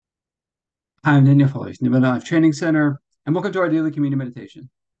Hi, I'm Daniel Fuller, New Living Life Training Center, and welcome to our daily community meditation.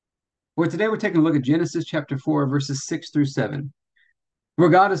 Where today we're taking a look at Genesis chapter 4, verses 6 through 7, where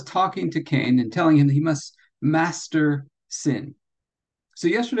God is talking to Cain and telling him that he must master sin. So,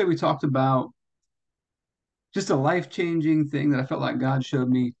 yesterday we talked about just a life-changing thing that I felt like God showed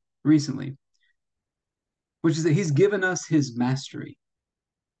me recently, which is that He's given us His mastery.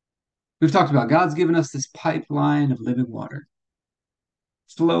 We've talked about God's given us this pipeline of living water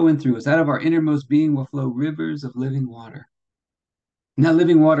flowing through us. Out of our innermost being will flow rivers of living water. And that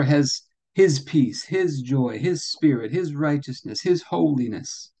living water has his peace, his joy, his spirit, his righteousness, his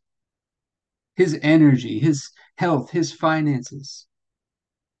holiness, his energy, his health, his finances,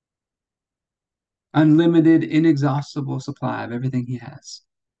 unlimited, inexhaustible supply of everything he has.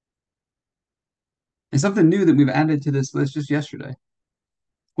 And something new that we've added to this list just yesterday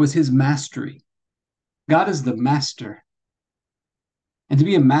was his mastery. God is the master. And to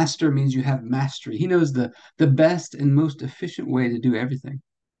be a master means you have mastery. He knows the best and most efficient way to do everything.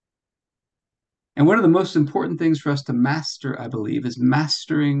 And one of the most important things for us to master, I believe, is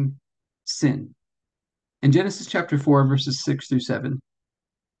mastering sin. In Genesis chapter 4, verses 6 through 7,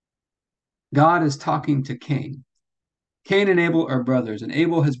 God is talking to Cain. Cain and Abel are brothers, and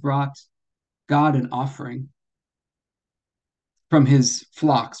Abel has brought God an offering from his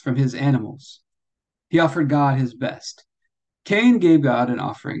flocks, from his animals. He offered God his best. Cain gave God an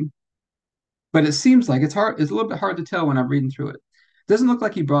offering, but it seems like it's a little bit hard to tell when I'm reading through it. It doesn't look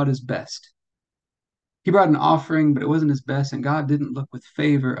like he brought his best. He brought an offering, but it wasn't his best, and God didn't look with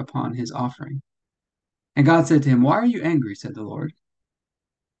favor upon his offering. And God said to him, "Why are you angry?" said the Lord.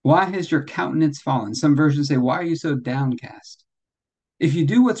 "Why has your countenance fallen?" Some versions say, "Why are you so downcast? If you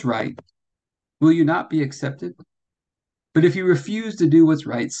do what's right, will you not be accepted? But if you refuse to do what's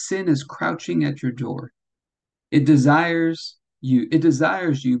right, sin is crouching at your door. It desires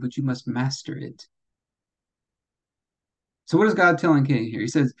you, but you must master it." So what is God telling Cain here? He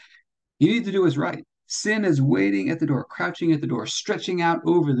says, you need to do what's right. Sin is waiting at the door, crouching at the door, stretching out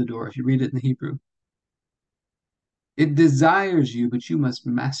over the door, if you read it in the Hebrew. It desires you, but you must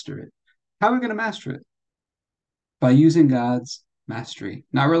master it. How are we going to master it? By using God's mastery,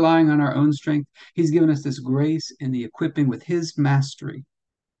 not relying on our own strength. He's given us this grace and the equipping with His mastery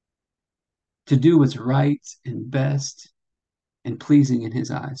to do what's right and best and pleasing in His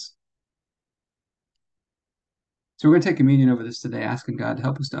eyes. So we're going to take communion over this today, asking God to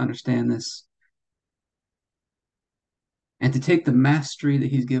help us to understand this and to take the mastery that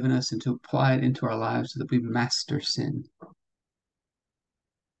He's given us and to apply it into our lives so that we master sin.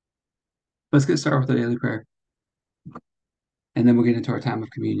 Let's get started with the daily prayer, and then we'll get into our time of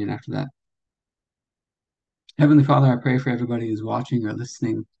communion after that. Heavenly Father, I pray for everybody who's watching or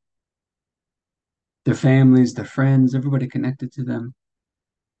listening, their families, their friends, everybody connected to them,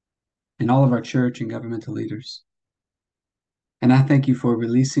 and all of our church and governmental leaders. And I thank you for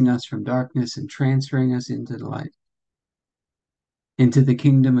releasing us from darkness and transferring us into the light, into the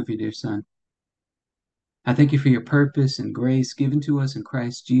kingdom of your dear Son. I thank you for your purpose and grace given to us in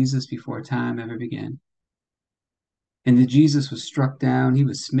Christ Jesus before time ever began. And that Jesus was struck down, he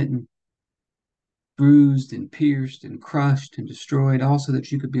was smitten, bruised and pierced and crushed and destroyed, also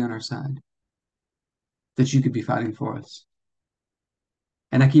that you could be on our side, that you could be fighting for us.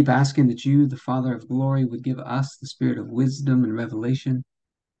 And I keep asking that you, the Father of glory, would give us the spirit of wisdom and revelation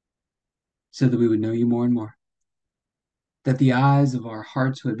so that we would know you more and more, that the eyes of our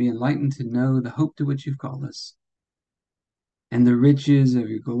hearts would be enlightened to know the hope to which you've called us and the riches of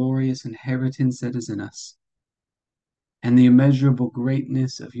your glorious inheritance that is in us, and the immeasurable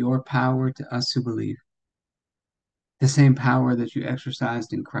greatness of your power to us who believe, the same power that you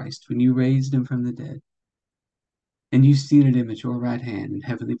exercised in Christ when you raised him from the dead, and you seated him at your right hand in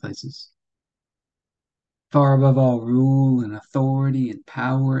heavenly places, far above all rule and authority and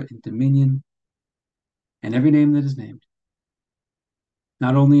power and dominion, and every name that is named,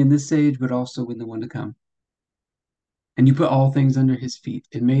 not only in this age, but also in the one to come. And you put all things under his feet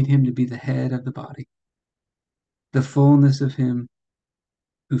and made him to be the head of the body, the fullness of him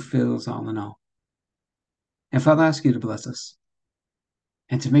who fills all in all. And Father, I ask you to bless us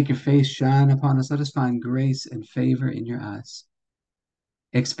and to make your face shine upon us. Let us find grace and favor in your eyes.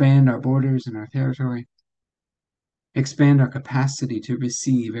 Expand our borders and our territory. Expand our capacity to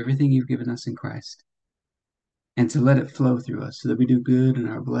receive everything you've given us in Christ and to let it flow through us so that we do good and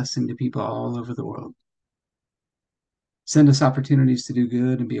are a blessing to people all over the world. Send us opportunities to do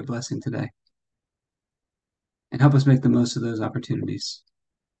good and be a blessing today. And help us make the most of those opportunities.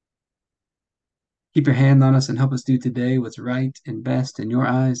 Keep your hand on us and help us do today what's right and best in your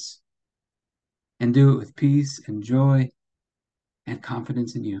eyes, and do it with peace and joy and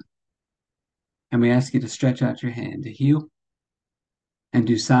confidence in you. And we ask you to stretch out your hand to heal and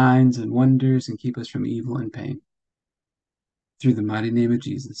do signs and wonders and keep us from evil and pain. Through the mighty name of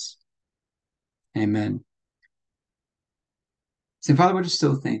Jesus. Amen. So, Father, we're just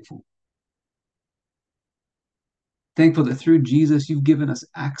so thankful. Thankful that through Jesus, you've given us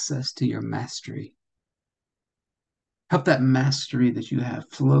access to your mastery. Help that mastery that you have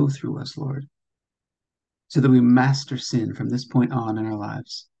flow through us, Lord, so that we master sin from this point on in our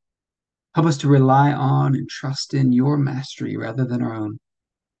lives. Help us to rely on and trust in your mastery rather than our own,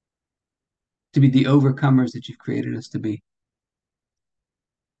 to be the overcomers that you've created us to be.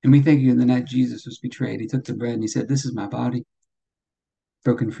 And we thank you in the night Jesus was betrayed. He took the bread and he said, "This is my body,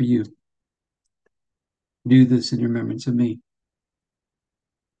 broken for you. Do this in remembrance of me."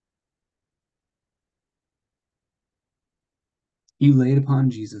 You laid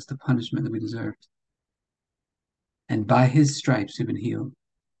upon Jesus the punishment that we deserved. And by his stripes we've been healed.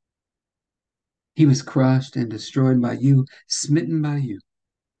 He was crushed and destroyed by you, smitten by you,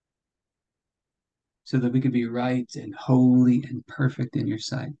 so that we could be right and holy and perfect in your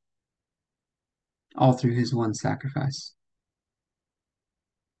sight, all through his one sacrifice.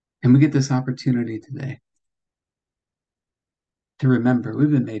 And we get this opportunity today to remember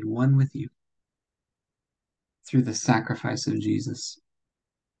we've been made one with you through the sacrifice of Jesus.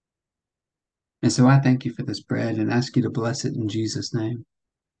 And so I thank you for this bread and ask you to bless it in Jesus' name.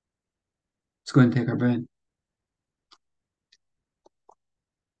 Let's go ahead and take our bread.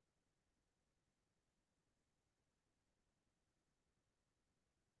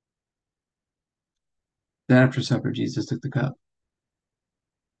 Then after supper, Jesus took the cup.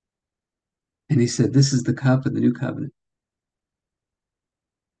 And he said, "This is the cup of the new covenant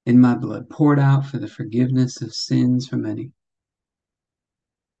in my blood, poured out for the forgiveness of sins for many."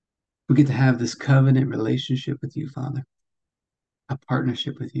 We get to have this covenant relationship with you, Father, a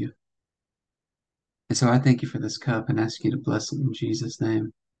partnership with you. And so I thank you for this cup and ask you to bless it in Jesus'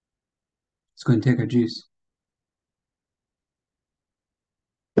 name. Let's go ahead and take our juice.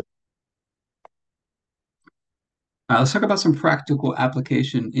 All right, let's talk about some practical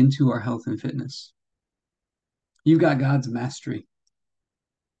application into our health and fitness. You've got God's mastery.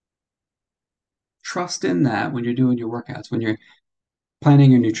 Trust in that when you're doing your workouts, when you're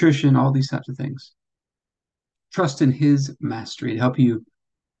planning your nutrition, all these types of things. Trust in his mastery to help you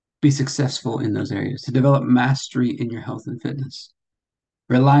be successful in those areas, to develop mastery in your health and fitness.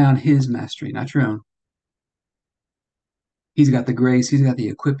 Rely on his mastery, not your own. He's got the grace, he's got the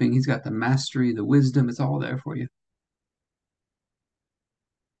equipping, he's got the mastery, the wisdom. It's all there for you.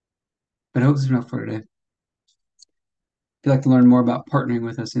 But I hope this is enough for today. If you'd like to learn more about partnering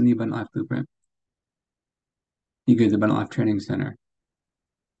with us in the Abundant Life Blueprint, you go to the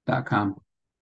AbundantLifeTrainingCenter.com.